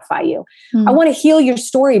behavior modify you. I want to heal your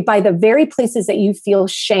story by the very places that you feel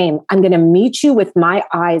shame. I'm going to meet you with my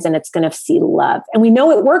eyes, and it's going to see love. And we know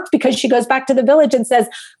it worked because she goes back to the village and says,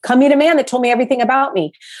 come meet a man that told me everything about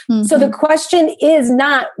me. So the question is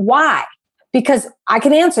not why, because I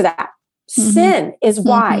can answer that. Sin is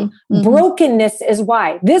why. Brokenness is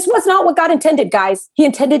why. This was not what God intended, guys. He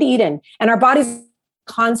intended Eden, and our bodies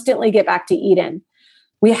constantly get back to Eden.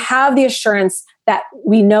 We have the assurance that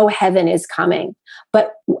we know heaven is coming.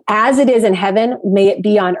 But as it is in heaven, may it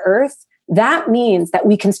be on earth. That means that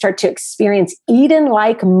we can start to experience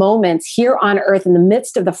Eden-like moments here on earth in the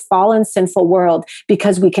midst of the fallen, sinful world,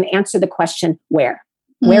 because we can answer the question, where?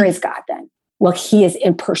 Where is God then? Well, he is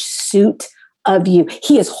in pursuit of you.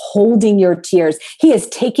 He is holding your tears. He is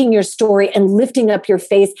taking your story and lifting up your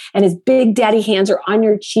face, and his big daddy hands are on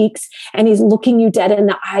your cheeks, and he's looking you dead in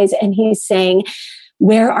the eyes, and he's saying,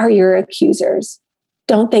 where are your accusers?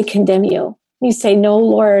 Don't they condemn you? And you say, no,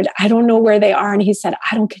 Lord, I don't know where they are. And he said,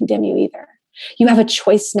 I don't condemn you either. You have a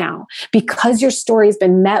choice now. Because your story has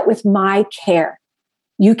been met with my care,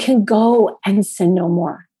 you can go and sin no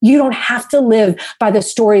more. You don't have to live by the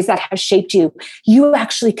stories that have shaped you. You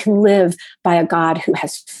actually can live by a God who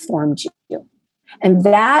has formed you. And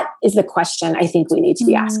that is the question I think we need to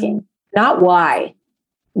be asking. Not why,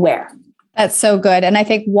 where. That's so good. And I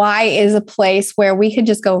think why is a place where we could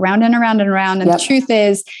just go round and around and around. And the truth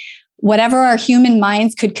is, whatever our human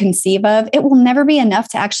minds could conceive of, it will never be enough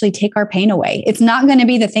to actually take our pain away. It's not going to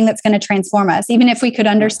be the thing that's going to transform us. Even if we could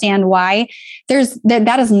understand why,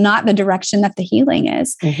 that is not the direction that the healing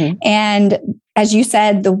is. Mm-hmm. And as you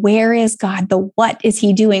said, the where is God? The what is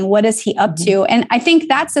he doing? What is he up to? And I think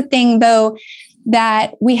that's the thing, though,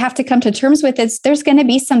 that we have to come to terms with is there's going to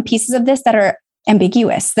be some pieces of this that are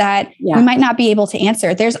ambiguous that we might not be able to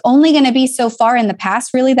answer. There's only going to be so far in the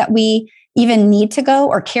past, really, that we even need to go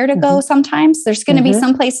or care to go. Sometimes there's going to be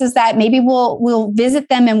some places that maybe we'll visit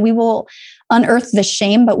them and we will unearth the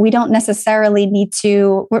shame, but we don't necessarily need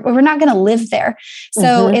to, we're not going to live there.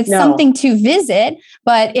 So it's something to visit,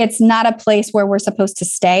 but it's not a place where we're supposed to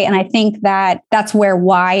stay. And I think that that's where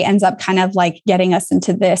why ends up kind of like getting us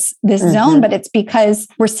into this zone, but it's because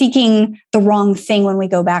we're seeking the wrong thing when we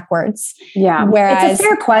go backwards. Yeah. Whereas it's a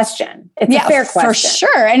fair question. It's a fair question. For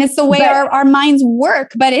sure. And it's the way our minds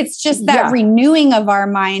work, but it's just that renewing of our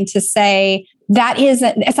mind to say, that's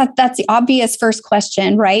the obvious first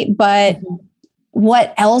question, right? But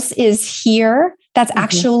what else is here that's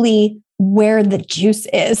actually where the juice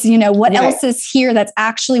is? What else is here that's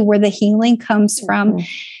actually where the healing comes from?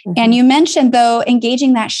 And you mentioned, though,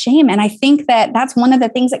 engaging that shame. And I think that that's one of the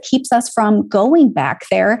things that keeps us from going back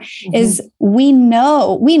there is we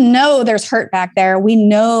know there's hurt back there. We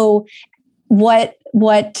know we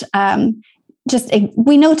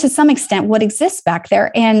know to some extent what exists back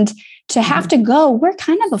there. And to have to go, we're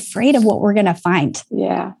kind of afraid of what we're going to find.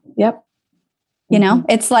 Yeah. Yep.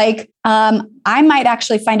 It's like, I might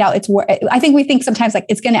actually find out I think we think sometimes like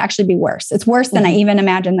it's going to actually be worse. It's worse than I even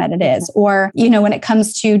imagine that it is. Or, when it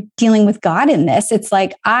comes to dealing with God in this, it's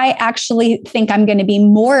like, I actually think I'm going to be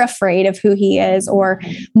more afraid of who he is or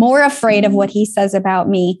more afraid of what he says about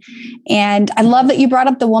me. And I love that you brought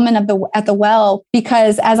up the woman at the well,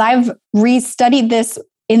 because as I've restudied this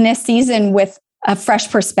in this season with a fresh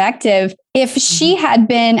perspective, if she had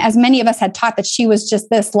been, as many of us had taught, that she was just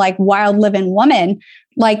this like wild living woman,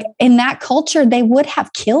 like in that culture, they would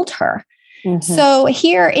have killed her. So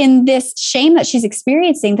here in this shame that she's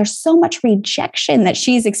experiencing, there's so much rejection that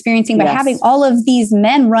she's experiencing by having all of these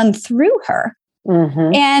men run through her.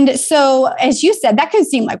 And so, as you said, that could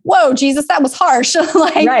seem like, whoa, Jesus, that was harsh.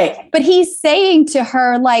 But he's saying to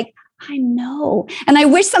her, like, I know. And I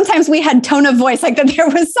wish sometimes we had tone of voice, like that there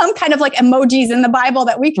was some kind of like emojis in the Bible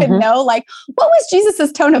that we could know, like, what was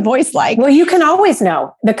Jesus's tone of voice like? Well, you can always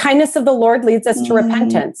know. The kindness of the Lord leads us to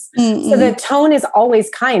repentance. So the tone is always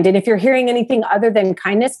kind. And if you're hearing anything other than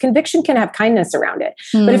kindness, conviction can have kindness around it.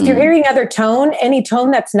 But if you're hearing any tone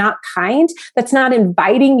that's not kind, that's not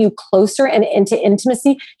inviting you closer and into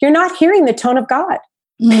intimacy, you're not hearing the tone of God.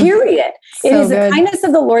 Period. It is the kindness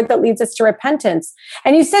of the Lord that leads us to repentance.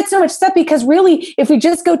 And you said so much stuff because really, if we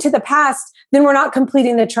just go to the past, then we're not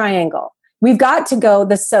completing the triangle. We've got to go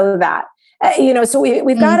the so that. So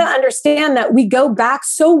we've got to understand that we go back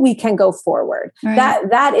so we can go forward. Right.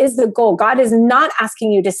 That is the goal. God is not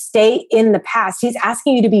asking you to stay in the past. He's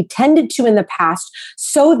asking you to be tended to in the past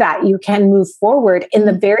so that you can move forward in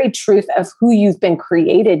the very truth of who you've been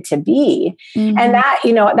created to be. And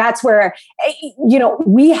that's where,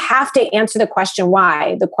 we have to answer the question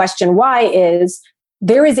why. The question why is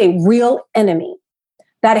there is a real enemy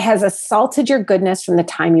that has assaulted your goodness from the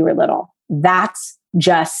time you were little. That's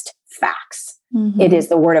just facts. It is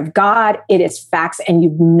the word of God. It is facts. And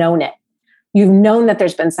you've known it. You've known that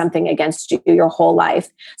there's been something against you your whole life.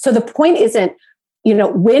 So the point isn't,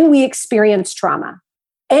 when we experience trauma,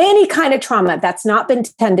 any kind of trauma that's not been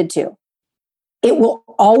tended to, it will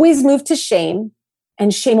always move to shame,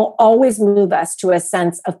 and shame will always move us to a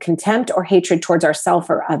sense of contempt or hatred towards ourselves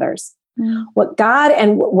or others. What God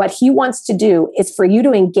and what he wants to do is for you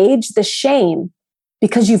to engage the shame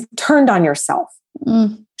because you've turned on yourself.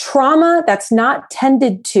 Trauma that's not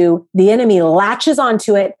tended to, the enemy latches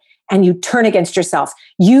onto it and you turn against yourself.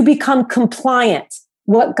 You become compliant.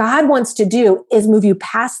 What God wants to do is move you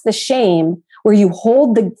past the shame where you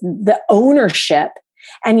hold the ownership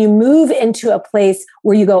and you move into a place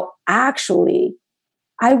where you go, actually,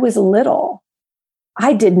 I was little.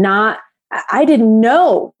 I didn't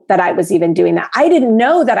know that I was even doing that. I didn't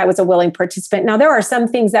know that I was a willing participant. Now, there are some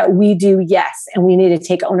things that we do, yes, and we need to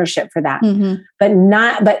take ownership for that.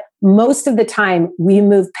 But most of the time we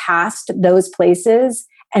move past those places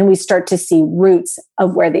and we start to see roots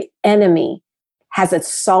of where the enemy has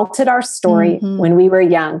assaulted our story when we were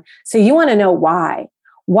young. So you want to know why.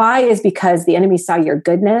 Why is because the enemy saw your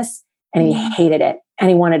goodness and he hated it. And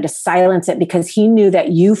he wanted to silence it because he knew that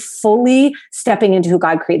you fully stepping into who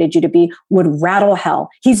God created you to be would rattle hell.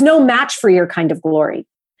 He's no match for your kind of glory.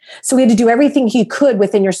 So he had to do everything he could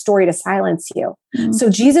within your story to silence you. So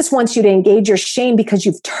Jesus wants you to engage your shame because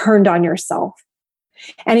you've turned on yourself.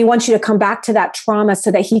 And he wants you to come back to that trauma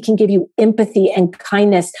so that he can give you empathy and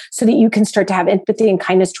kindness so that you can start to have empathy and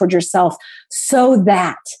kindness towards yourself so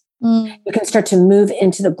that you can start to move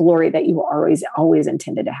into the glory that you were always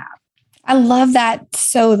intended to have. I love that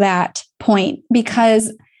 "so that" point,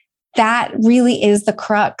 because that really is the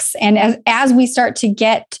crux. And as we start to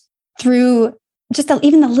get through just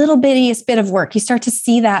even the little bittiest bit of work, you start to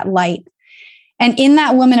see that light. And in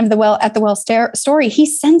that woman of the well at the well story, he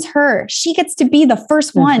sends her. She gets to be the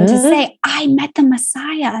first one to say, I met the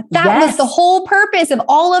Messiah. That was the whole purpose of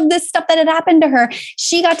all of this stuff that had happened to her.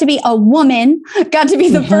 She got to be a woman, got to be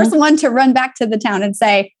the first one to run back to the town and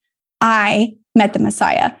say, I met the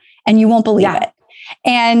Messiah. And you won't believe it.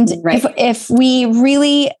 And if we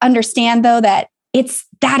really understand, though, that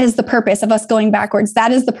that is the purpose of us going backwards.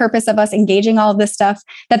 That is the purpose of us engaging all of this stuff,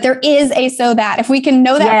 that there is a so that. If we can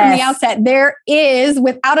know that from the outset, there is,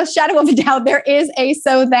 without a shadow of a doubt, there is a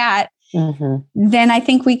so that, then I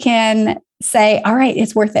think we can say, all right,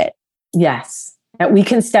 it's worth it. Yes. That we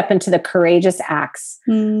can step into the courageous acts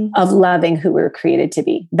of loving who we were created to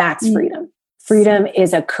be. That's freedom. Freedom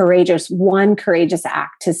is a courageous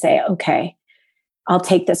act to say, okay, I'll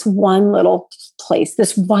take this one little place,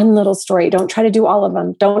 this one little story. Don't try to do all of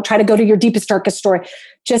them. Don't try to go to your deepest, darkest story.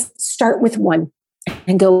 Just start with one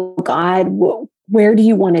and go, God, where do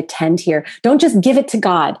you want to tend here? Don't just give it to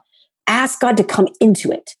God. Ask God to come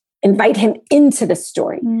into it. Invite him into the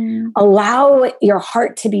story. Allow your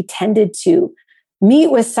heart to be tended to.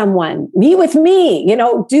 Meet with someone, meet with me,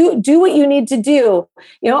 do what you need to do,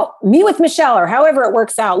 meet with Michelle or however it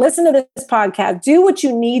works out. Listen to this podcast, do what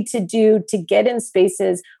you need to do to get in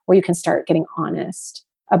spaces where you can start getting honest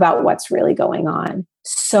about what's really going on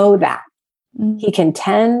so that he can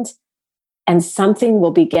tend and something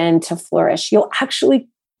will begin to flourish. You'll actually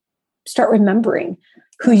start remembering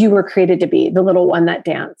who you were created to be, the little one that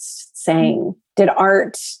danced, sang, did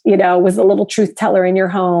art, was the little truth teller in your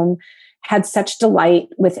home, had such delight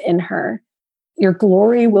within her. Your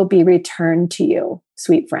glory will be returned to you,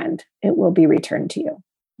 sweet friend. It will be returned to you.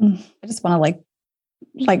 I just want to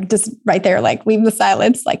like just right there, like leave the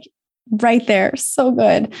silence, like right there. So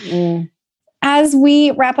good. As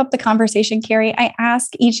we wrap up the conversation, Karrie, I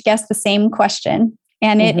ask each guest the same question.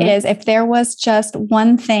 And it is, if there was just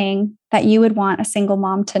one thing that you would want a single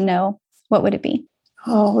mom to know, what would it be?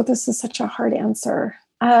 Oh, this is such a hard answer.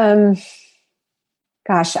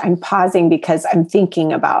 Gosh, I'm pausing because I'm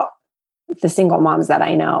thinking about the single moms that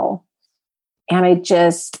I know. And I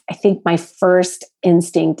think my first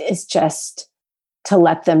instinct is just to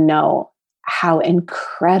let them know how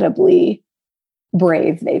incredibly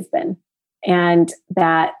brave they've been and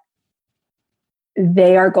that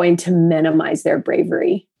they are going to minimize their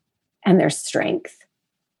bravery and their strength.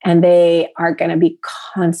 And they are going to be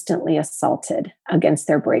constantly assaulted against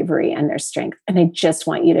their bravery and their strength. And I just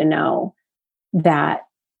want you to know that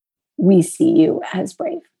we see you as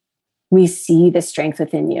brave. We see the strength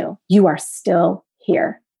within you. You are still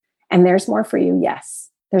here. And there's more for you. Yes,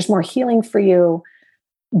 there's more healing for you.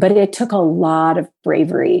 But it took a lot of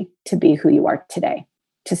bravery to be who you are today,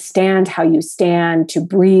 to stand how you stand, to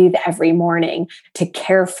breathe every morning, to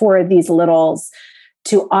care for these littles,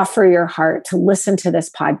 to offer your heart, to listen to this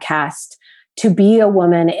podcast, to be a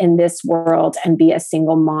woman in this world and be a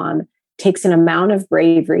single mom takes an amount of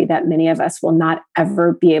bravery that many of us will not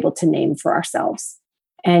ever be able to name for ourselves.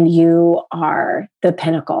 And you are the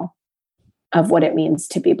pinnacle of what it means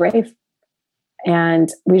to be brave. And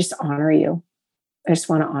we just honor you. I just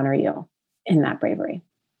want to honor you in that bravery.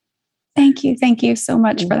 Thank you. Thank you so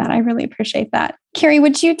much for that. I really appreciate that. Karrie,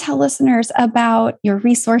 would you tell listeners about your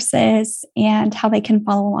resources and how they can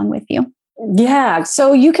follow along with you? Yeah.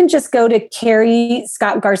 So you can just go to Karrie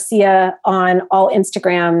Scott Garcia on all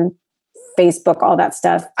Instagram, Facebook, all that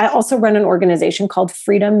stuff. I also run an organization called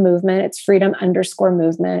Freedom Movement. It's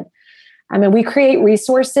freedom_movement. We create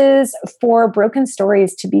resources for broken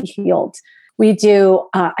stories to be healed. We do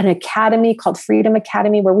an academy called Freedom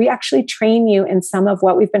Academy, where we actually train you in some of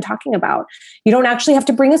what we've been talking about. You don't actually have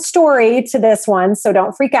to bring a story to this one, so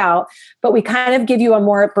don't freak out. But we kind of give you a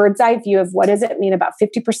more bird's eye view of what does it mean about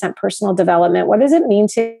 50% personal development? What does it mean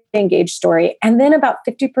to engage story? And then about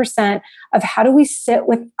 50% of how do we sit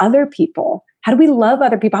with other people How do we love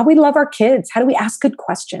other people? How do we love our kids? How do we ask good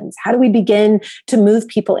questions? How do we begin to move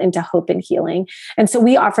people into hope and healing? And so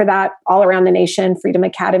we offer that all around the nation, Freedom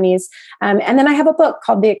Academies. And then I have a book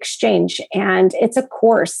called The Exchange, and it's a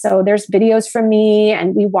course. So there's videos from me,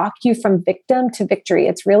 and we walk you from victim to victory.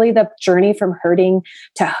 It's really the journey from hurting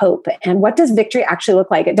to hope. And what does victory actually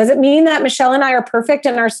look like? Does it mean that Michelle and I are perfect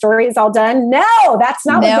and our story is all done? No, that's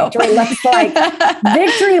not what victory looks like.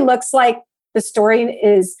 Victory looks like the story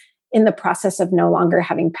is in the process of no longer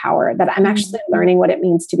having power, that I'm actually learning what it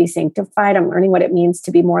means to be sanctified. I'm learning what it means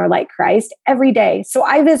to be more like Christ every day. So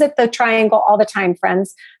I visit the triangle all the time,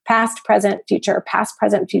 friends, past, present, future, past,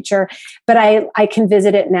 present, future. But I can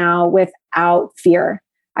visit it now without fear.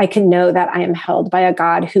 I can know that I am held by a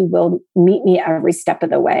God who will meet me every step of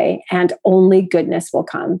the way, and only goodness will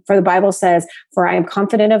come. For the Bible says, for I am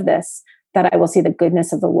confident of this, that I will see the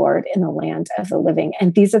goodness of the Lord in the land of the living.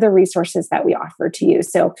 And these are the resources that we offer to you.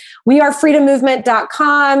 So we are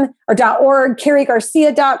freedommovement.com or .org,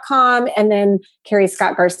 KarrieGarcia.com, and then Karrie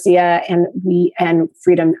Scott Garcia, and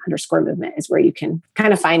freedom_movement is where you can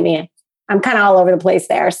kind of find me. I'm kind of all over the place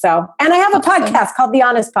there. So, and I have a podcast called The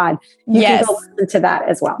Honest Pod. You can go listen to that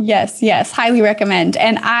as well. Yes. Highly recommend.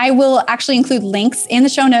 And I will actually include links in the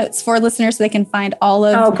show notes for listeners so they can find all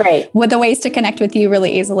of the ways to connect with you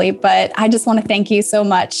really easily. But I just want to thank you so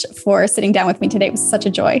much for sitting down with me today. It was such a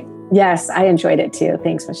joy. Yes, I enjoyed it too.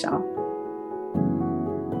 Thanks, Michelle.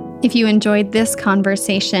 If you enjoyed this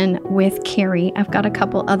conversation with Karrie, I've got a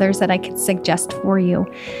couple others that I could suggest for you.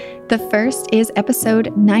 The first is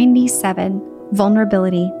episode 97,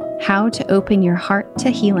 Vulnerability, How to Open Your Heart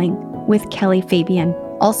to Healing with Kelly Fabian.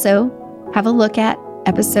 Also, have a look at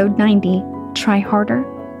episode 90, Try Harder,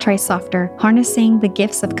 Try Softer, Harnessing the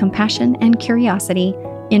Gifts of Compassion and Curiosity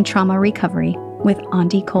in Trauma Recovery with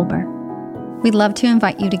Andi Kolber. We'd love to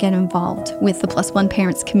invite you to get involved with the Plus One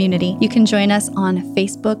Parents community. You can join us on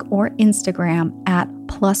Facebook or Instagram at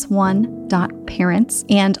 +1.parents.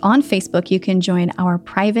 And on Facebook, you can join our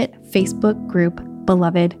private Facebook group,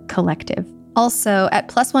 Beloved Collective. Also, at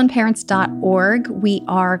 +1parents.org, we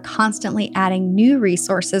are constantly adding new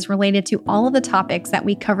resources related to all of the topics that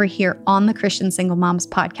we cover here on the Christian Single Moms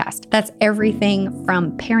podcast. That's everything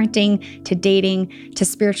from parenting to dating to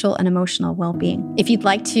spiritual and emotional well-being. If you'd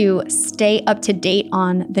like to stay up to date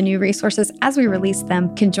on the new resources as we release them,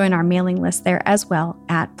 you can join our mailing list there as well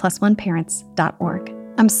at +1parents.org.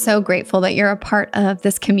 I'm so grateful that you're a part of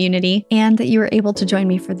this community and that you were able to join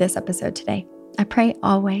me for this episode today. I pray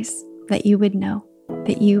always that you would know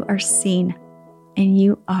that you are seen and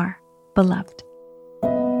you are beloved.